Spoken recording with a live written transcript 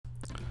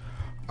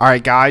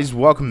Alright guys,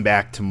 welcome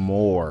back to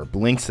more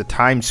Blinx the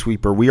Time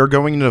Sweeper. We are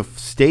going into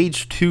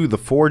Stage 2, the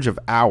Forge of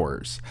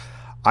Hours.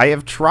 I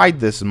have tried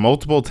this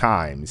multiple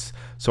times,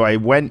 so I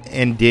went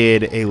and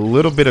did a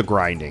little bit of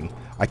grinding.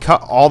 I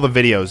cut all the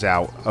videos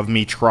out of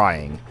me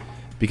trying,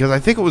 because I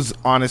think it was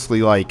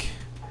honestly like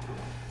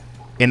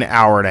an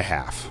hour and a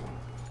half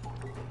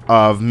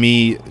of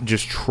me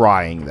just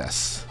trying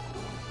this.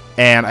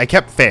 And I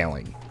kept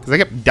failing, because I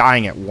kept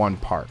dying at one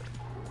part.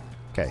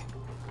 Okay.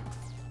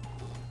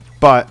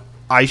 But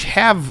I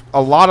have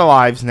a lot of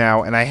lives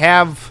now, and I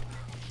have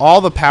all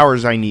the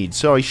powers I need,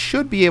 so I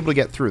should be able to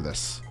get through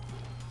this.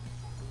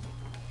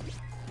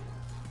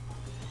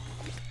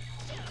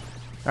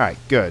 Alright,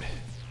 good.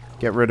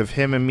 Get rid of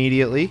him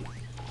immediately.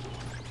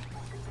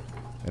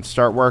 And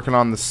start working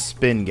on the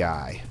spin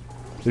guy.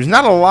 There's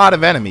not a lot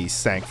of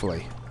enemies,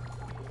 thankfully.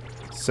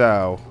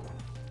 So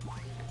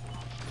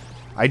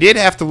I did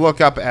have to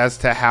look up as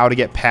to how to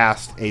get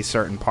past a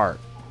certain part.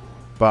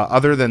 But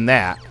other than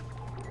that...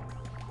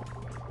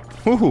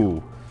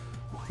 Ooh,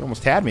 you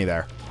almost had me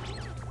there.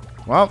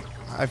 Well,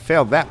 I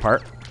failed that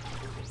part.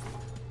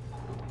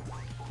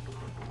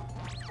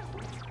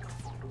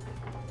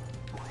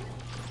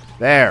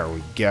 There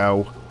we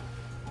go.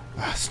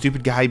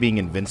 Stupid guy being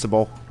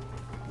invincible.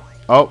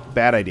 Oh,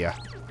 bad idea.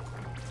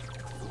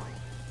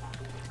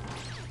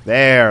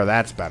 There,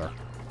 that's better.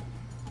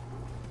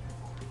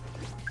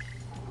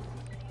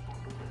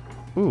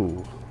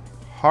 Ooh,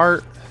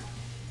 heart.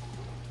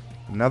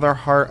 Another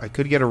heart. I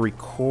could get a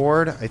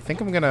record. I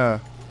think I'm going to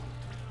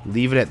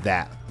leave it at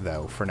that,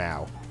 though, for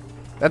now.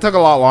 That took a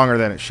lot longer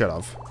than it should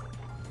have.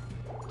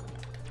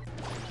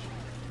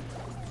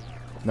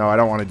 No, I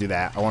don't want to do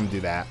that. I want to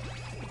do that.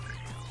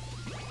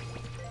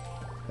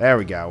 There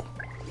we go.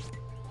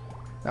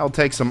 That'll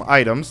take some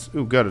items.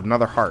 Ooh, good.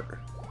 Another heart.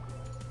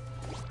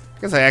 I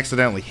guess I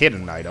accidentally hit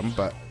an item,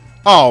 but...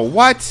 Oh,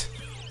 what?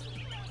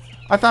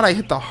 I thought I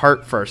hit the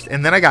heart first,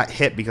 and then I got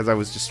hit because I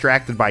was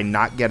distracted by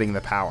not getting the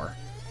power.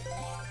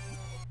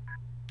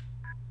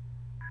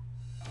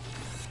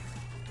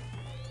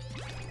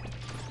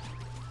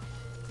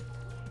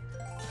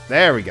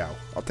 There we go.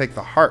 I'll take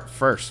the heart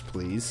first,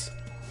 please.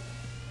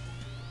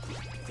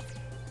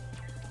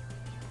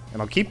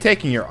 And I'll keep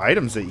taking your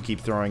items that you keep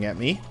throwing at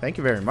me. Thank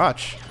you very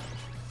much.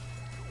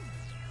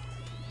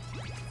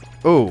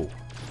 Ooh.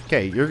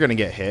 Okay, you're going to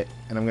get hit.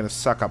 And I'm going to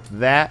suck up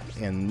that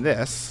and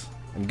this.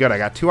 And good, I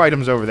got 2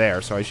 items over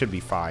there, so I should be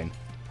fine.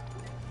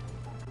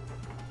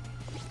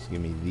 So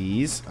give me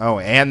these. Oh,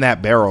 and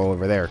that barrel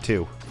over there,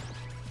 too.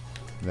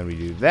 And then we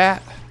do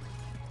that.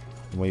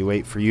 And we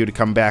wait for you to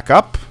come back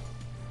up.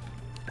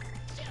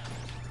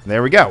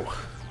 There we go.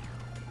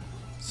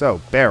 So,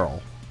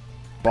 barrel.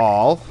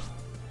 Ball.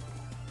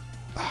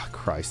 Oh,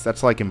 Christ.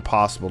 That's like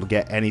impossible to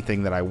get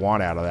anything that I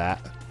want out of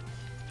that.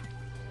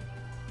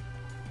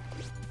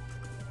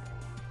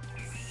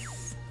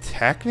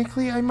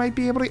 Technically, I might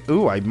be able to...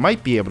 Ooh, I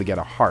might be able to get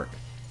a heart.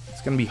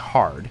 It's going to be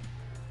hard.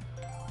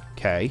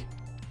 Okay.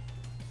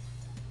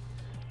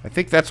 I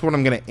think that's what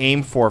I'm going to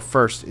aim for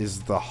first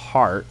is the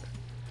heart.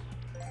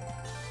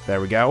 There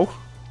we go.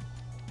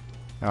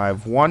 Now I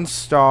have 1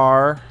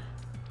 star...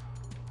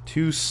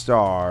 2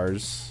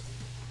 stars.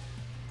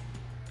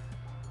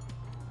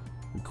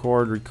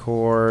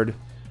 Record.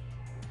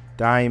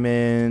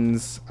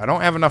 Diamonds. I don't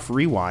have enough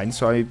rewind,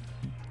 so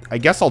I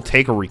guess I'll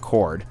take a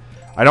record.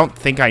 I don't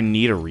think I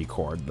need a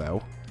record,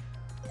 though.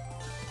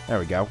 There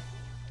we go.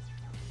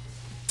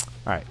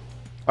 Alright.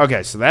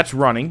 Okay, so that's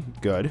running.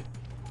 Good.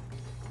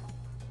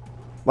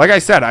 Like I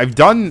said, I've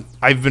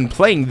been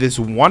playing this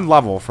one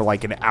level for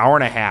like an hour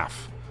and a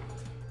half.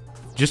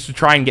 Just to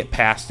try and get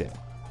past it.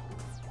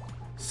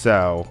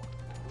 So,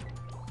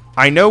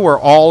 I know where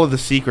all of the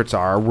secrets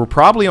are. We're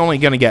probably only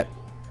going to get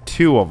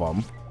 2 of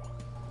them.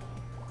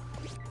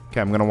 Okay,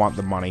 I'm going to want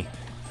the money.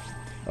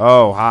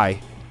 Oh, hi.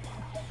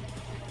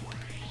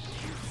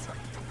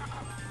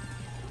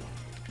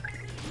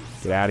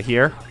 Get out of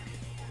here.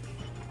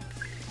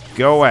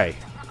 Go away.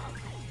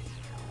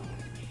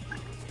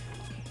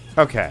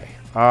 Okay.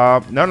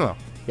 No.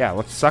 Yeah,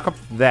 let's suck up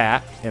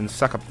that and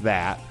suck up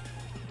that.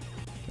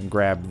 And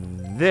grab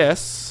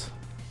this.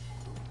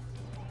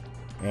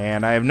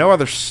 And I have no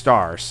other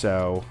star,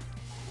 so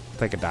I'll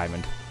take a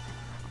diamond.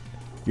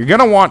 You're going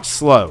to want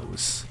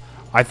slows.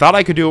 I thought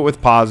I could do it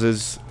with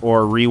pauses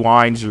or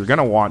rewinds. You're going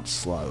to want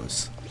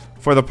slows.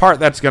 For the part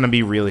that's going to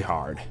be really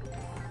hard.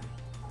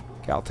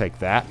 Okay, I'll take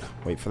that.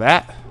 Wait for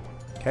that.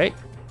 Okay.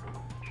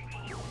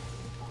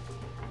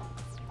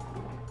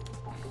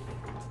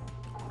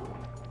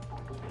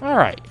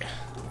 Alright.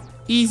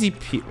 Easy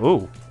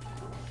ooh.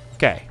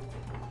 Okay.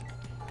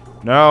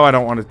 No, I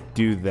don't want to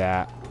do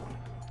that.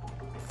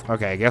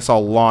 Okay, I guess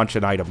I'll launch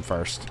an item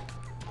first.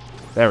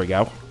 There we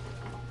go.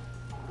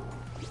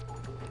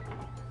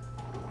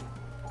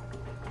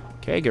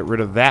 Okay, get rid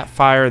of that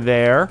fire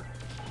there.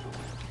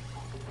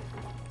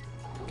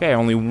 Okay,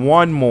 only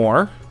 1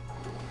 more.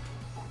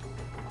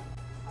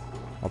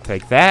 I'll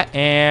take that,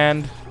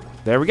 and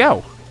there we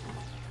go.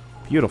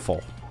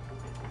 Beautiful.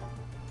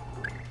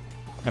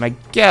 And I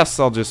guess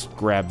I'll just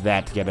grab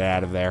that to get it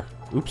out of there.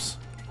 Oops.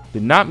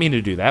 Did not mean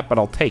to do that, but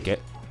I'll take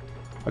it.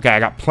 Okay, I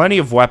got plenty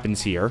of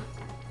weapons here.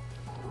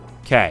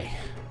 Okay.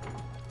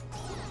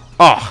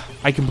 Oh,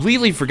 I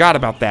completely forgot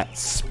about that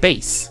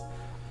space.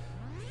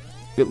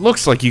 It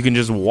looks like you can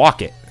just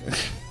walk it.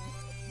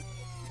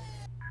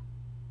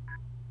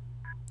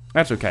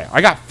 That's okay.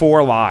 I got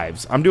 4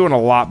 lives. I'm doing a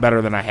lot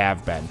better than I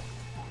have been.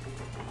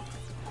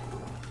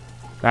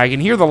 Now, I can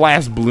hear the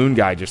last balloon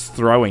guy just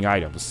throwing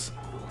items.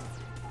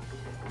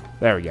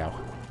 There we go.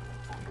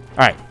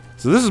 Alright,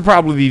 so this is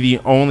probably the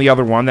only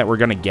other one that we're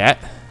going to get.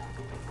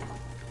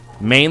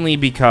 Mainly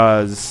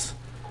because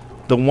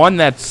the one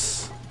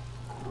that's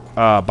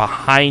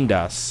behind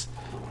us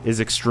is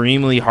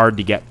extremely hard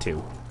to get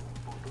to.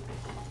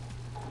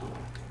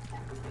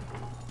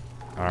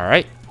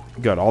 Alright,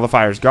 good. All the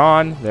fire's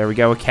gone. There we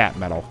go, a cat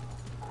medal.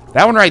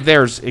 That one right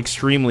there is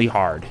extremely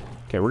hard.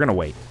 Okay, we're going to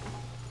wait.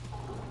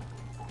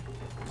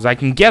 Because I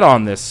can get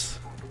on this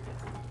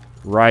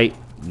right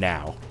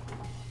now.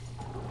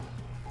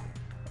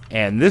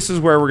 And this is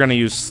where we're going to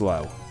use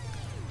slow.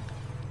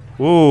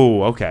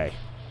 Ooh, okay.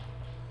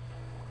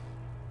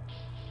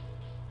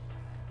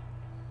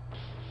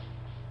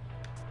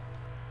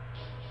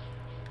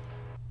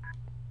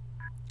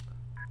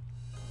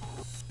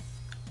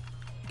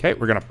 Okay,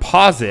 we're going to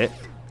pause it.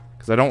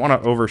 Because I don't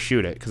want to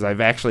overshoot it. Because I've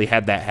actually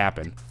had that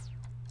happen.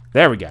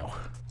 There we go.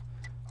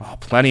 Oh,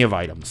 plenty of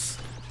items.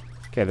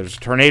 Okay, there's a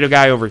tornado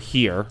guy over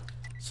here.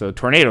 So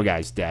tornado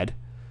guy's dead.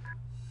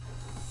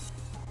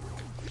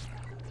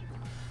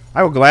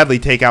 I will gladly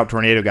take out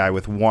tornado guy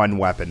with 1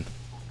 weapon.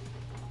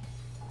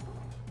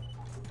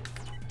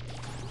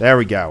 There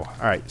we go.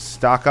 Alright,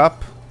 stock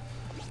up.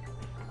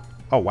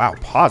 Oh, wow,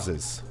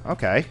 pauses.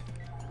 Okay.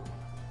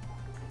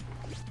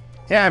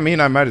 Yeah, I mean,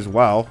 I might as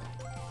well.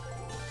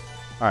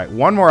 Alright,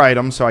 1 more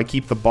item, so I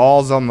keep the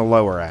balls on the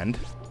lower end.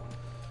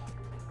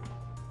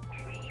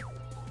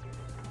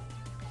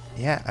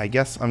 Yeah, I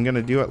guess I'm going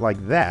to do it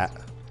like that.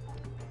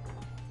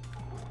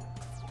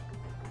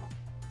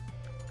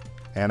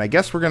 And I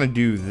guess we're going to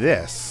do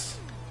this.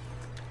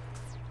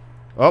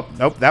 Oh,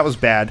 nope, that was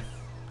bad.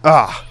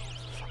 Ah,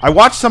 I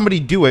watched somebody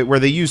do it where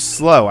they use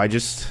slow. I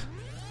just...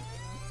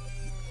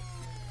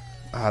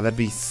 that'd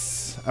be...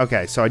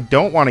 Okay, so I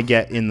don't want to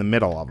get in the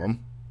middle of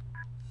them.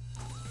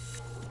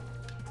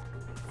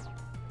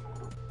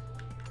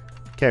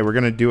 Okay, we're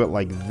going to do it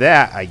like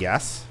that, I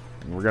guess.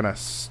 And we're going to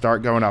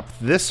start going up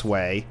this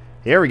way.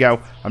 Here we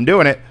go. I'm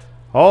doing it.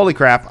 Holy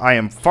crap, I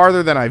am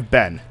farther than I've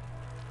been.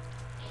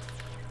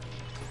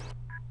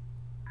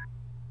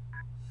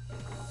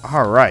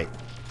 Alright.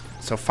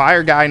 So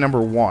fire guy number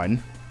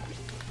 1.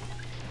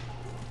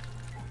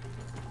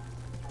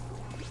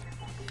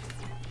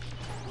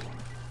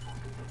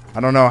 I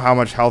don't know how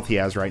much health he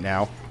has right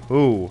now.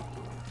 Ooh.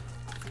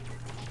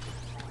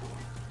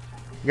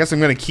 I guess I'm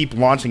going to keep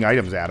launching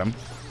items at him.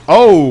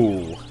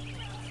 Oh!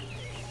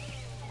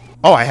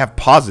 Oh, I have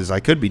pauses. I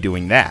could be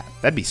doing that.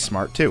 That'd be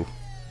smart, too.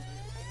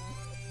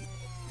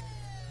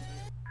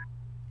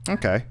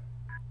 Okay.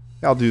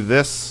 I'll do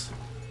this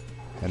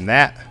and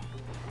that.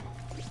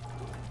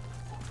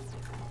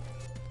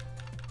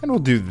 And we'll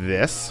do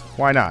this.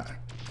 Why not?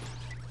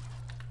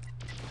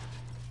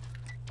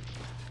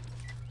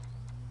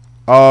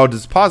 Oh,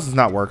 does pauses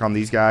not work on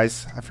these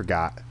guys? I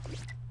forgot.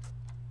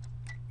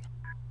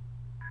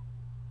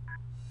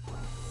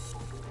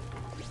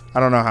 I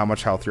don't know how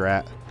much health you're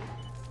at.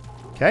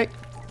 Okay.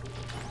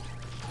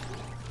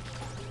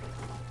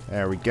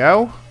 There we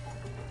go.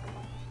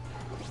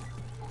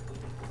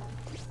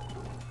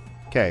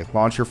 Okay,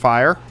 launch your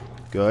fire.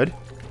 Good.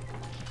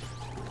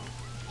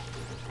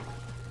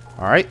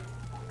 Alright.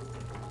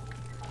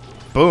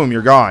 Boom,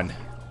 you're gone.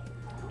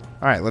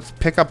 Alright, let's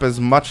pick up as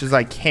much as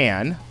I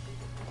can.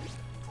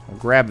 I'll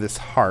grab this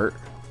heart.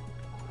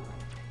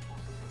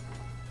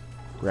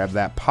 Grab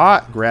that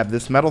pot. Grab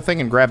this metal thing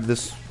and grab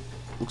this.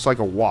 Looks like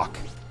a walk.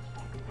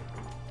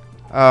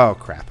 Oh,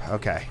 crap.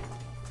 Okay.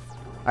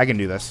 I can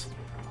do this.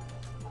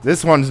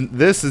 This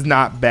is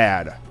not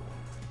bad.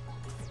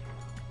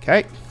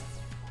 Okay.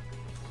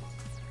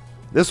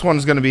 This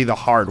one's going to be the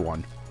hard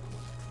one.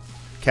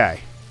 Okay.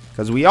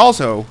 Because we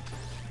also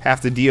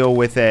have to deal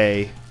with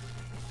a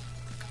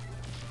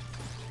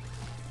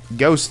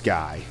ghost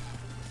guy.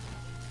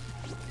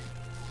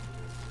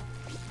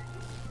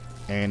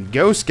 And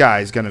ghost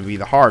guy is going to be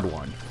the hard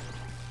one.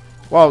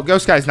 Well,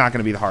 ghost guy is not going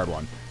to be the hard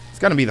one. It's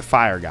going to be the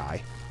fire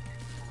guy.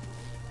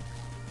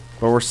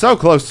 But we're so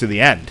close to the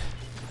end.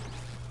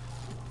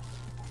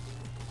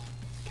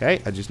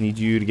 Okay, I just need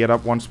you to get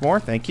up once more.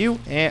 Thank you.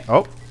 And,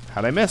 oh,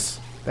 how'd I miss?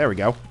 There we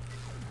go.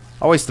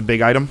 I'll waste the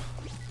big item.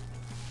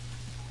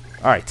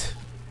 Alright.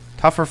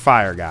 Tougher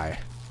fire guy.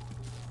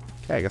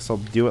 Okay, I guess I'll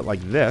do it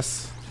like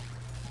this.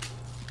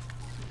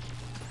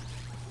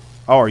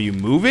 Oh, are you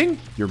moving?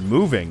 You're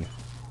moving.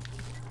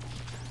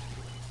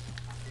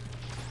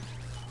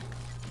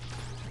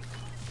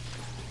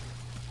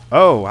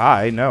 Oh,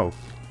 hi, no.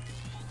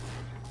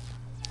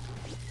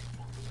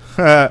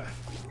 I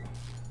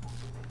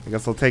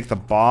guess I'll take the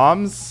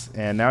bombs,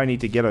 and now I need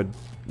to get a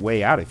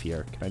way out of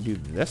here. Can I do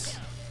this?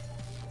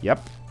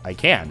 Yep, I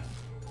can.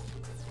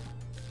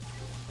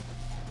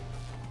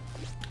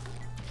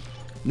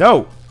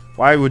 No!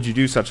 Why would you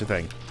do such a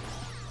thing?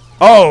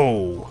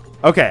 Oh!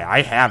 Okay,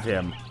 I have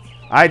him.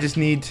 I just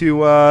need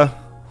to, I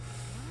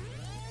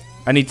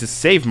need to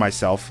save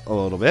myself a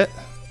little bit.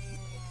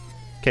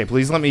 Okay,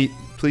 please tell me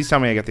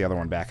I get the other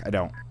one back. I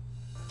don't.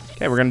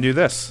 Okay, we're gonna do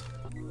this.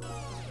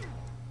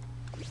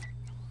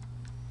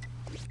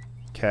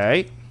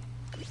 Okay.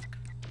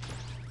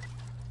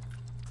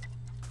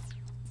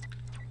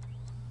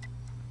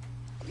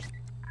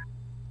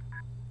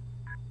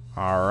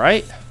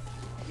 Alright.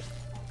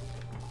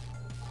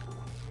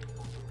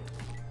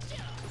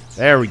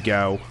 There we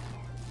go.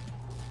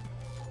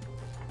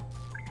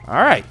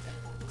 Alright.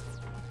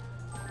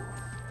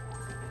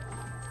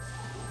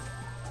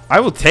 I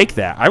will take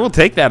that. I will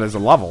take that as a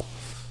level.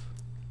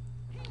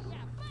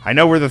 I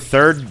know where the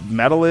third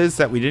medal is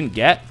that we didn't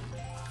get.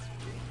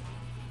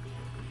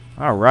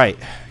 Alright.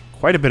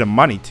 Quite a bit of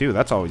money, too.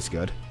 That's always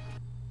good.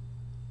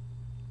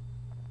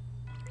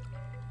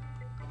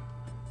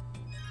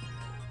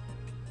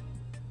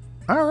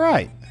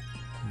 Alright.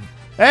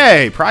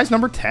 Hey, prize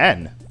number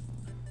 10.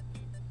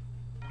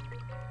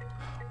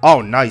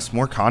 Oh, nice.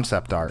 More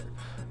concept art.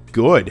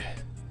 Good.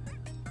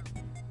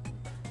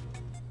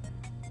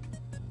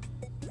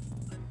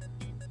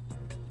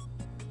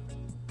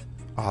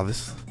 Oh,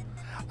 this...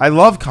 I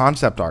love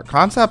concept art.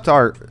 Concept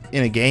art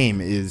in a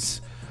game is...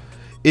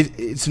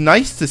 It's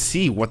nice to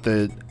see what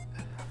the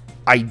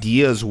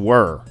ideas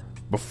were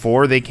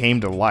before they came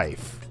to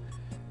life.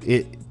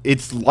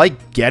 It's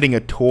like getting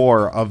a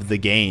tour of the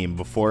game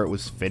before it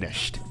was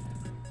finished.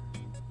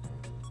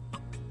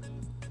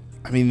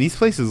 I mean, these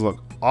places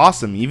look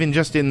awesome, even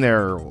just in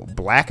their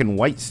black and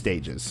white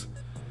stages.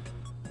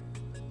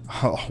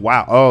 Oh,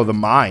 wow. Oh, the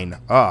mine.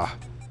 Ah.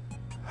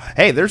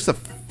 Hey, there's the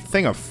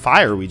thing of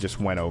fire we just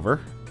went over.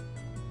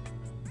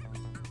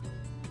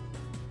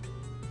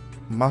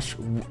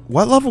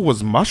 What level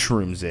was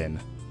mushrooms in?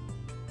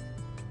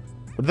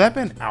 Would that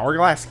have been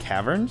Hourglass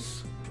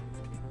Caverns?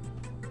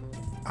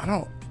 I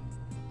don't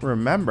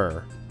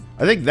remember.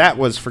 I think that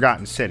was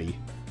Forgotten City.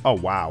 Oh,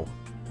 wow.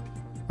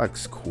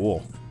 Looks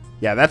cool.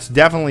 Yeah, that's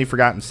definitely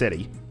Forgotten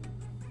City.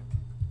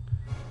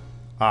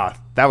 Ah,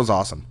 that was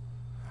awesome.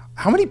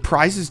 How many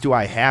prizes do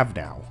I have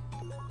now?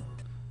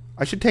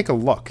 I should take a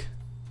look.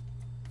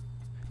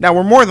 Now,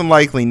 we're more than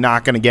likely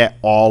not going to get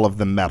all of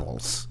the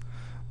medals.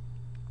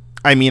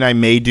 I mean, I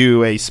may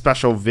do a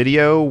special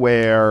video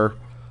where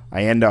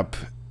I end up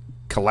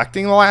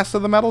collecting the last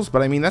of the medals,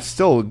 but I mean, that's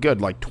still a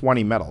good, like,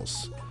 20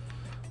 medals.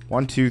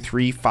 1, 2,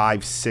 3,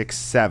 5, 6,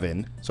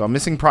 7. So I'm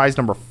missing prize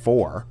number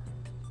 4.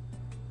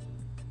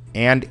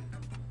 And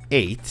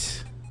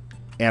 8.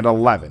 And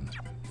 11.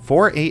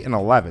 4, 8, and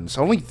 11.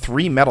 So only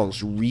 3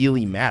 medals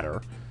really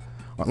matter.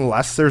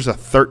 Unless there's a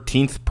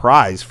 13th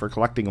prize for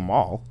collecting them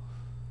all.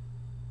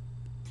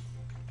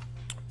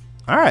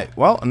 Alright,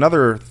 well,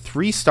 another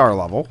 3-star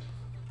level.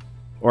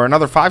 Or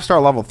another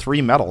 5-star level,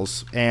 3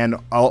 medals. And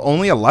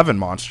only 11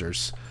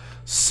 monsters.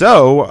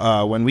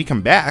 So, when we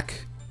come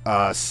back,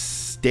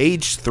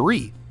 Stage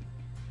 3.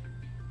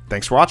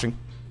 Thanks for watching.